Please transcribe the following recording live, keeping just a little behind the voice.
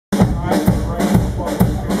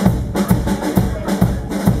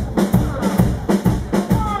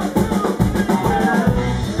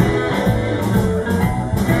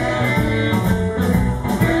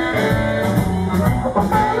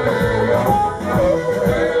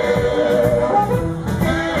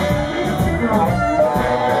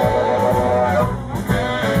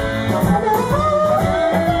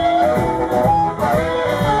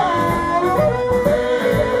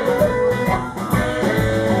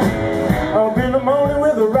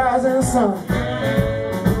the rising sun.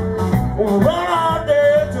 Gonna run all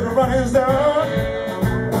day till the run is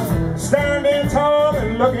done. Standing tall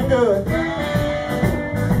and looking good.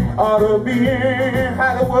 Ought to be in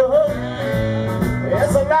Hollywood.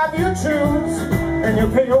 It's a life you choose, and you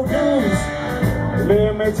pay your dues.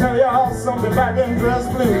 Let me tell y'all something about them dress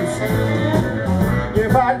blues.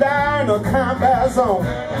 If I die in a combat zone,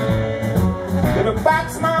 it'll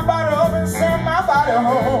box my body up and send my body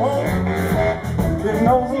home. Getting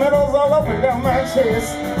those medals all up and down my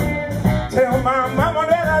chest. Tell my mama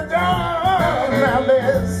that I done my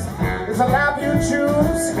best. It's a life you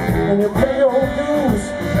choose, and you pay your dues.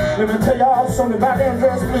 Let me tell y'all something about them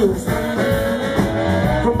dress blues.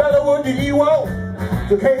 From Bellewood to Ewo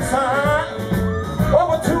to Quezon,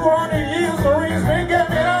 over 200 years Marines been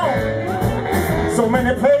getting it on. So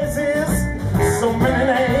many places, so many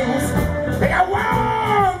names. They got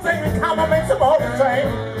one thing in common, makes them all the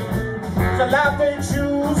same. It's a life they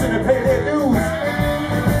choose and they pay their dues.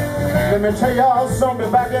 Let me tell y'all something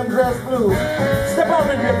about them dress blues. Step on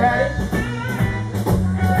in here, Patty.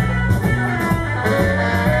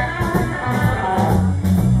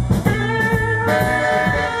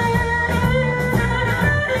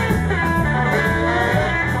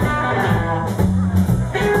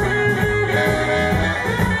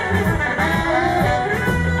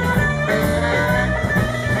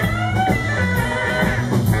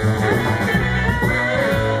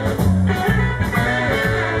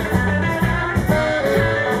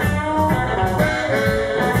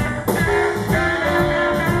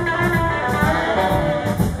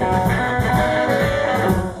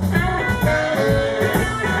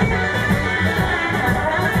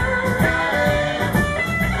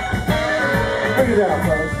 Look at that,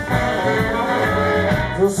 folks.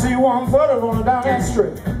 You'll see 140 rolling down that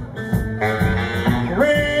strip.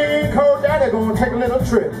 Raincoat daddy gonna take a little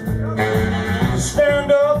trip. You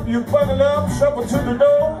stand up, you buckle up, shuffle to the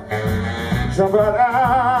door. Jump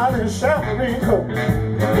out and shout the raincoat.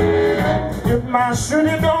 If my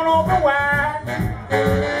shooting don't open wide,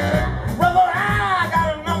 brother, I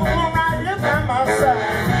got another one right here by my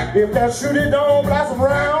side. If that shooting don't blossom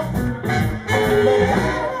around,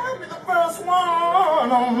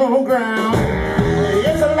 on the ground.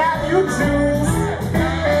 It's a life you choose,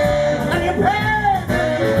 and you pay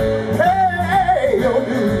your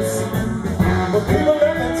dues. But people,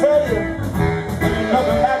 let me tell you,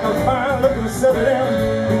 nothing like a fine looking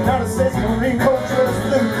civilian United States Marine Corps dress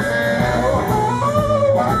blues.